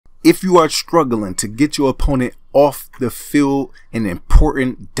If you are struggling to get your opponent off the field in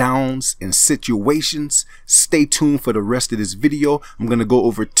important downs and situations, stay tuned for the rest of this video. I'm going to go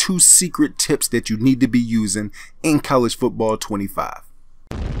over 2 secret tips that you need to be using in college football 25.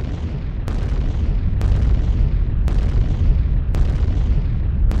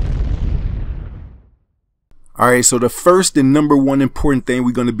 Alright, so the first and number one important thing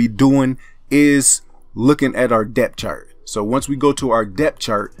we're going to be doing is looking at our depth chart. So once we go to our depth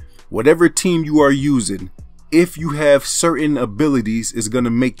chart, whatever team you are using, if you have certain abilities, is going to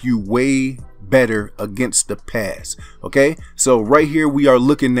make you way better against the pass. Okay, so right here we are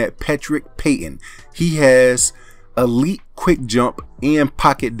looking at Patrick Payton. He has elite quick jump and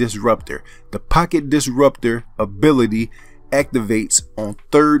pocket disruptor. The pocket disruptor ability activates on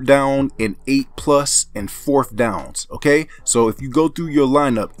 3rd down and 8+ and 4th downs. Okay, so if you go through your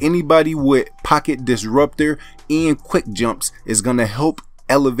lineup, anybody with pocket disruptor and quick jumps is going to help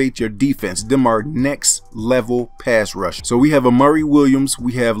elevate your defense. Them are next level pass rush. So we have Amari Williams,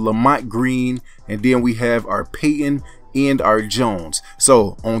 we have Lamont Green, and then we have our Payton and our Jones.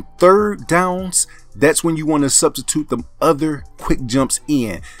 So on 3rd downs, that's when you want to substitute them other quick jumps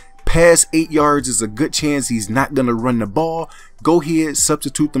in. Past 8 yards is a good chance he's not going to run the ball. Go ahead,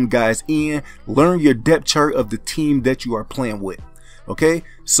 substitute them guys in. Learn your depth chart of the team that you are playing with. Okay,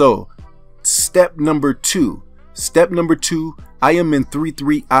 so step number 2. Step number 2, I am in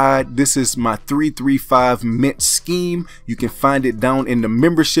 3-3 odd. This is my 3-3-5 mint scheme. You can find it down in the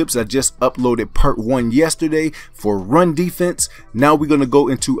memberships. I just uploaded part 1 yesterday for run defense. Now we're going to go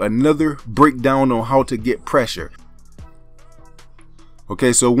into another breakdown on how to get pressure.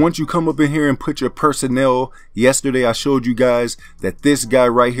 Okay, so once you come up in here and put your personnel, yesterday I showed you guys that this guy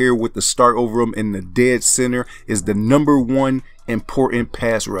right here with the start over him in the dead center is the number 1 important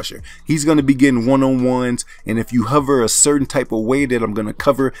pass rusher. He's going to be getting one-on-ones, and if you hover a certain type of way that I'm going to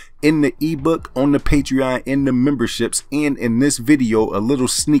cover in the ebook, on the Patreon, in the memberships, and in this video, a little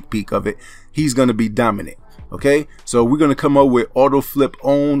sneak peek of it, he's going to be dominant. Okay, so we're going to come up with auto flip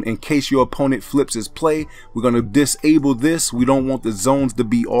on in case your opponent flips his play. We're going to disable this. We don't want the zones to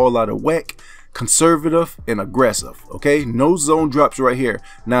be all out of whack. Conservative and aggressive. Okay, no zone drops right here.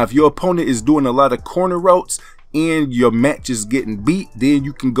 Now if your opponent is doing a lot of corner routes and your match is getting beat, then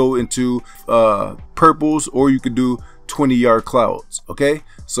you can go into purples, or you could do 20-yard clouds. Okay,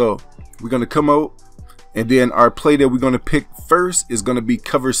 so we're going to come out, and then our play that we're going to pick first is going to be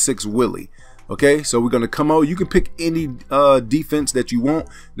cover 6 Willie. Okay, so we're going to come out. You can pick any defense that you want.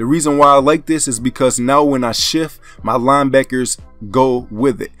 The reason why I like this is because now when I shift, my linebackers go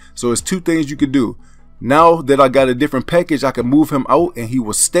with it. So it's 2 things you could do. Now that I got a different package, I can move him out and he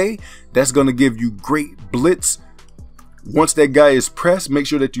will stay. That's going to give you great blitz. Once that guy is pressed, make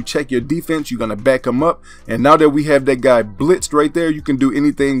sure that you check your defense. You're going to back him up. And now that we have that guy blitzed right there, you can do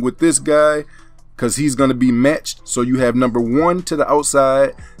anything with this guy, because he's going to be matched. So you have number 1 to the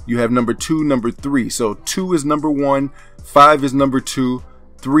outside, you have number 2, number 3. So 2 is number 1, 5 is number 2,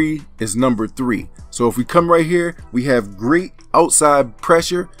 3 is number 3. So if we come right here, we have great outside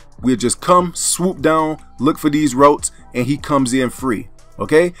pressure. We'll just come, swoop down, look for these routes, and he comes in free.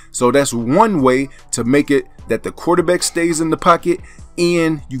 Okay, so that's one way to make it that the quarterback stays in the pocket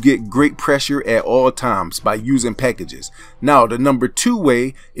and you get great pressure at all times by using packages. Now the number 2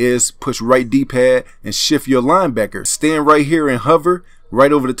 way is push right D-pad and shift your linebacker. Stand right here and hover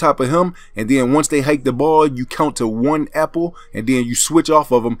right over the top of him, and then once they hike the ball, you count to 1 apple, and then you switch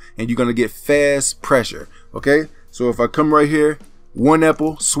off of them, and you're gonna get fast pressure. Okay, so if I come right here, 1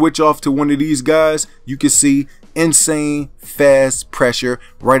 apple, switch off to one of these guys, you can see insane fast pressure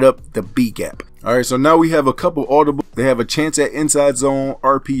right up the B gap. All right, so now we have a couple audible. They have a chance at inside zone,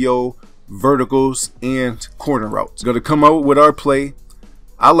 RPO, verticals, and corner routes. Gonna come out with our play.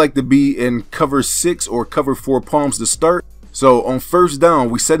 I like to be in cover 6 or cover 4 palms to start. So on 1st down,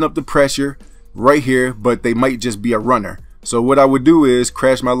 we setting up the pressure right here, but they might just be a runner. So what I would do is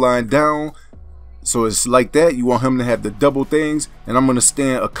crash my line down. So it's like that. You want him to have the double things, and I'm gonna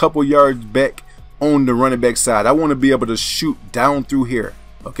stand a couple yards back on the running back side. I want to be able to shoot down through here.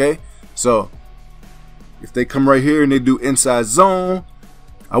 Okay, so if they come right here and they do inside zone,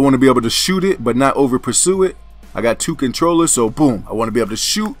 I want to be able to shoot it but not over pursue it. I got 2 controllers, so boom, I want to be able to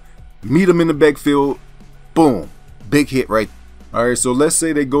shoot, meet them in the backfield, boom, big hit right. All right, so let's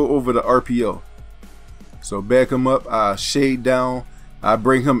say they go over the RPO. So back him up, I shade down, I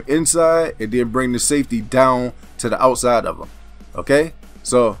bring him inside, and then bring the safety down to the outside of him. Okay,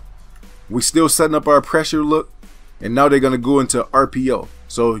 so we still setting up our pressure look, and now they're gonna go into RPO.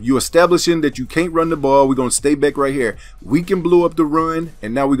 So you establishing that you can't run the ball. We're gonna stay back right here. We can blow up the run,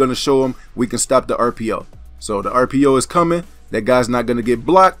 and now we're gonna show them we can stop the RPO. So the RPO is coming. That guy's not gonna get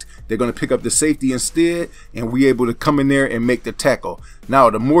blocked. they're going to pick up the safety instead, and we able to come in there and make the tackle. Now,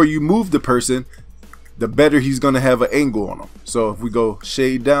 the more you move the person, the better he's going to have an angle on him. So if we go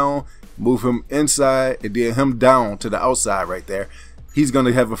shade down, move him inside, and then him down to the outside right there, he's going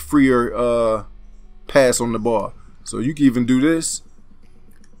to have a freer pass on the ball. So you can even do this.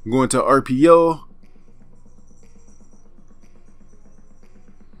 Go into RPO.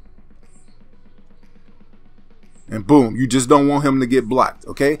 And boom, you just don't want him to get blocked,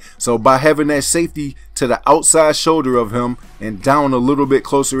 okay? So by having that safety to the outside shoulder of him and down a little bit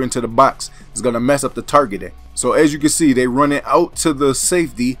closer into the box, it's going to mess up the targeting. So as you can see, they run it out to the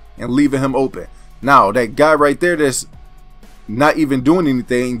safety and leaving him open. Now, that guy right there that's not even doing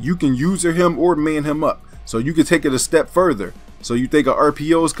anything, you can user him or man him up. So you can take it a step further. So you think an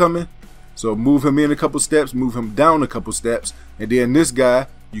RPO is coming? So move him in a couple steps, move him down a couple steps, and then this guy,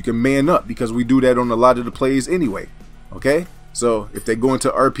 you can man up, because we do that on a lot of the plays anyway. Okay, so if they go into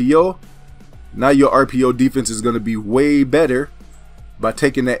RPO, now your RPO defense is going to be way better by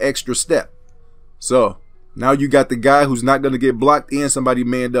taking that extra step. So now you got the guy who's not going to get blocked and somebody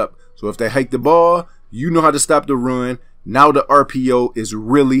manned up. So if they hike the ball, you know how to stop the run. Now the RPO is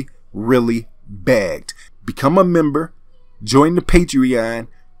really, really bagged. Become a member, join the Patreon,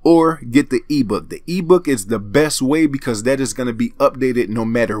 or get the ebook. The ebook is the best way because that is going to be updated no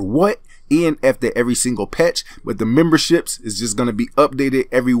matter what and after every single patch. But the memberships is just going to be updated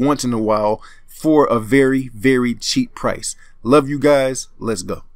every once in a while for a very, very cheap price. Love you guys. Let's go.